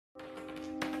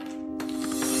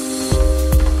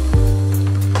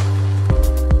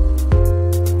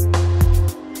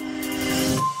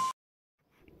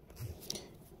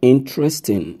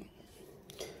Interesting.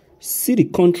 See the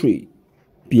country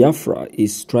Biafra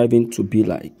is striving to be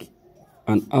like,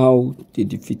 and how they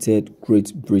defeated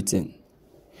Great Britain,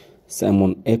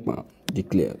 Simon Ekpa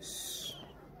declares.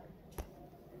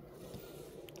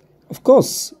 Of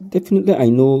course, definitely I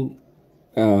know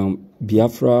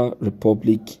Biafra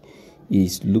Republic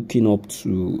is looking up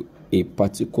to a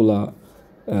particular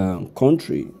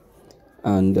country,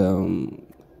 and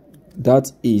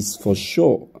that is for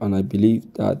sure, and I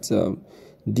believe that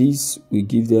this will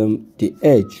give them the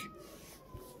edge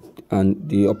and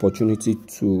the opportunity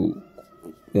to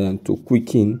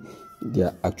quicken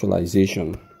their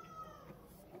actualization.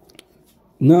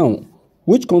 Now,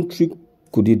 which country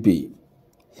could it be?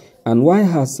 And why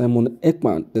has Simon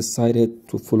Ekpa decided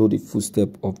to follow the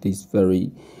footsteps of this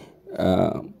very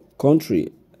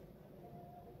country?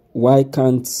 Why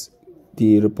can't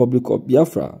the Republic of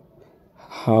Biafra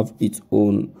have its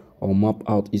own or map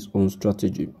out its own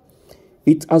strategy?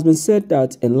 It has been said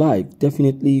that in life,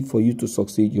 definitely for you to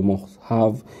succeed, you must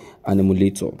have an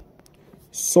emulator.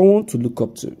 Someone to look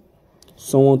up to.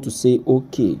 Someone to say,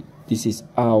 okay, this is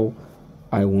how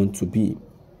I want to be.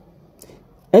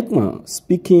 Ekpa,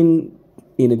 speaking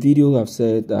in a video, have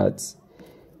said that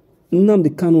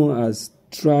Nnamdi Kanu has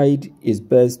tried his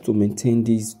best to maintain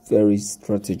this very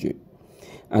strategy.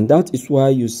 And that is why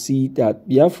you see that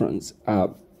Biafrans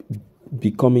are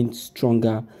becoming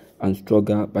stronger and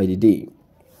stronger by the day.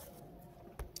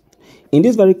 In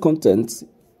this very content,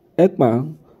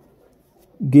 Ekpa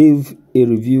gave a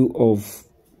review of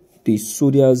the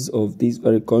soldiers of this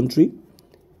very country,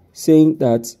 saying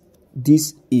that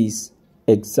this is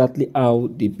exactly how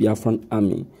the Biafran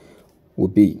army will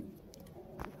be.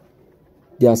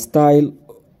 Their style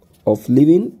of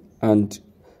living and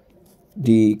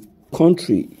the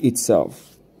country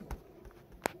itself.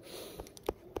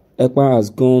 Ekpa has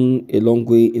gone a long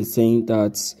way in saying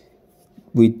that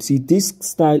with this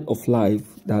style of life,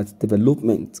 that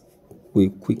development will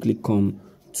quickly come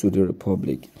to the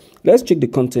Republic. Let's check the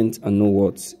content and know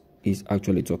what he's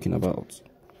actually talking about.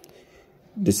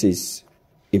 This is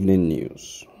Evening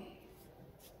News.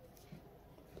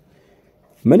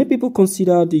 Many people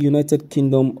consider the United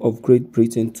Kingdom of Great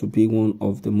Britain to be one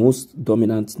of the most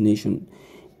dominant nations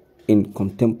in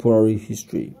contemporary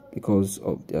history because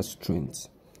of their strength,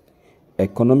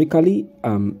 economically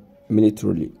and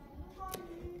militarily.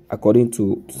 According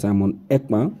to Simon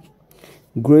Ekpa,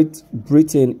 Great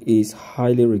Britain is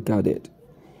highly regarded.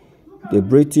 The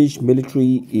British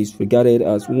military is regarded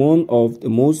as one of the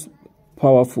most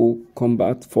powerful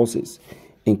combat forces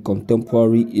in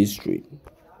contemporary history.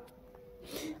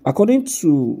 According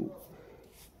to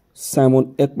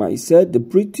Simon Ekpa, he said the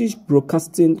British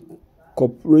Broadcasting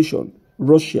Corporation,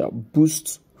 Russia,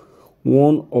 boasts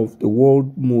one of the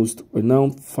world's most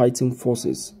renowned fighting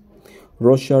forces.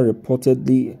 Russia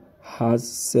reportedly has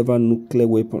 7 nuclear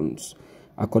weapons.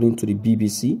 According to the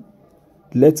BBC,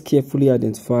 let's carefully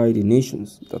identify the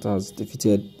nations that has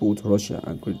defeated both Russia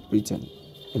and Great Britain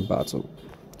in battle.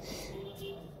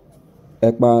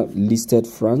 Ekpa listed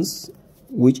France,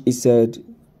 which he said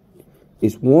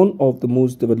is one of the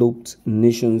most developed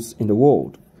nations in the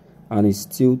world and is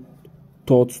still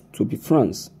thought to be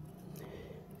France.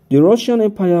 The Russian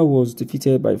Empire was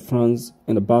defeated by France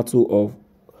in the Battle of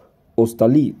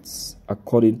Austerlitz,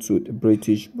 according to the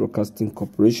British Broadcasting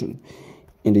Corporation,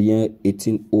 in the year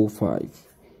 1805.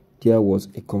 There was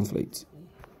a conflict.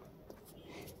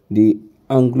 The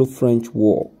Anglo-French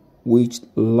War, which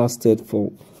lasted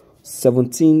from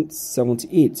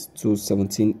 1778 to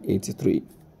 1783,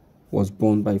 was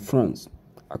won by France,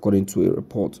 according to a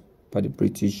report by the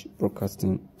British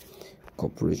Broadcasting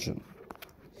Corporation.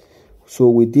 So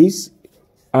with this,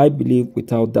 I believe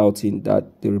without doubting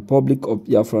that the Republic of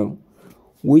Biafra,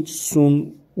 which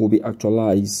soon will be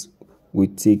actualized, will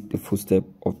take the footstep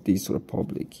of this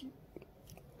republic.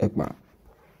 Ekpa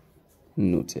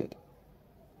noted.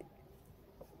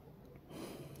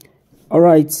 All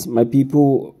right, my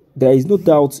people, there is no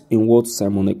doubt in what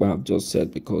Simon Ekpa have just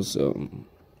said, because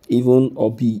even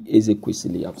Obi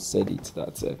Ezekwesili have said it,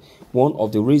 that one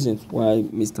of the reasons why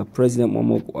Mr. President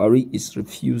Muhammadu Buhari is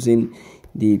refusing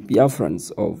the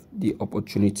Biafrans of the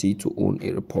opportunity to own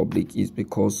a republic is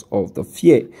because of the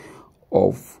fear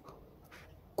of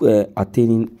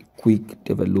attaining quick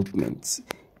development,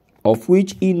 of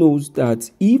which he knows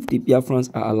that if the Biafrans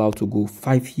are allowed to go,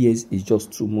 5 years is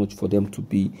just too much for them to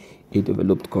be a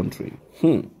developed country.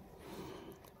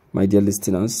 My dear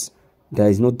listeners, there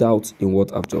is no doubt in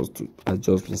what I've just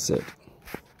been said.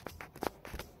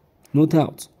 No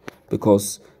doubt,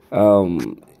 because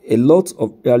a lot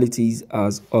of realities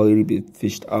has already been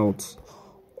fished out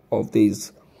of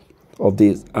this,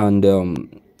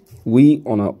 and we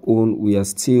on our own, we are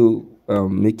still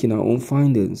making our own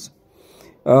findings.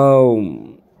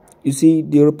 You see,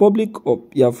 the Republic of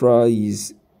Biafra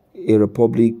is a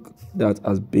republic that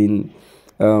has been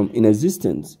in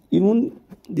existence even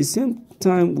the same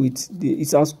time with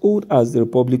it's as old as the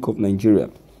Republic of Nigeria.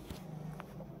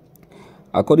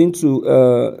 According to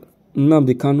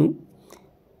Nnamdi Kanu,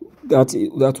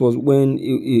 that was when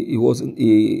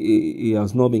he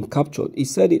has not been captured. He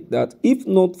said it that if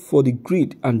not for the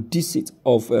greed and deceit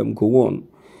of Gowon,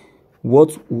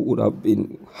 what we would have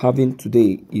been having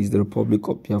today is the Republic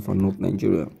of Biafra, not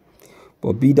Nigeria.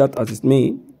 But be that as it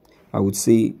may, I would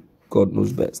say God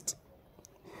knows best.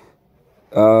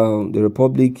 The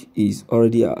Republic is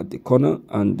already at the corner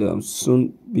and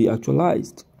soon be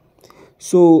actualized.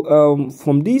 So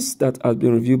from this that has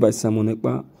been reviewed by Simon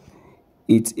Ekpa,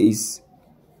 it is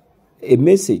a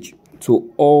message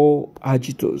to all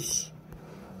agitators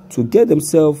to get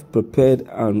themselves prepared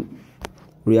and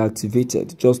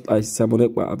reactivated, just like Simon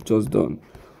Ekpa have just done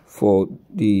for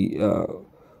the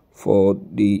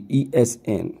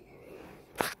ESN,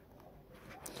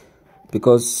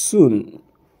 because soon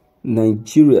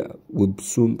Nigeria will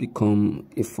soon become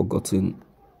a forgotten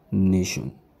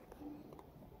nation.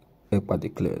 Ekpa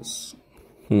declares.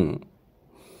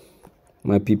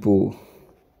 My people,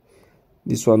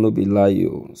 this one no be lie.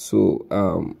 So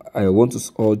I want to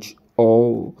urge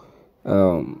all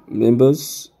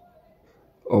members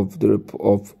of the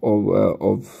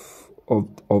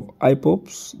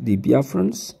IPOPs, the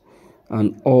Biafrans,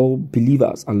 and all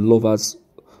believers and lovers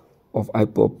of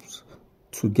IPOPs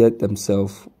to get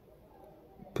themselves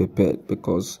prepared,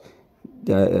 because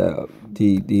the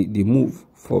move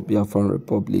for Biafran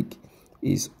Republic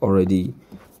is already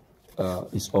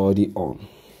on.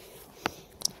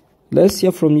 Let's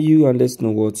hear from you and let's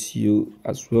know what you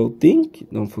as well think.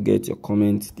 Don't forget your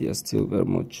comments; they are still very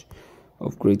much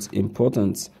of great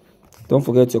importance. Don't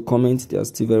forget your comments; they are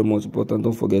still very much important.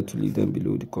 Don't forget to leave them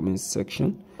below the comments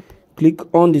section. Click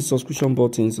on the subscription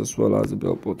buttons as well as the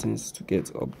bell buttons to get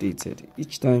updated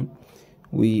each time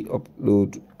we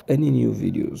upload any new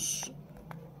videos.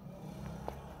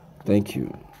 Thank you.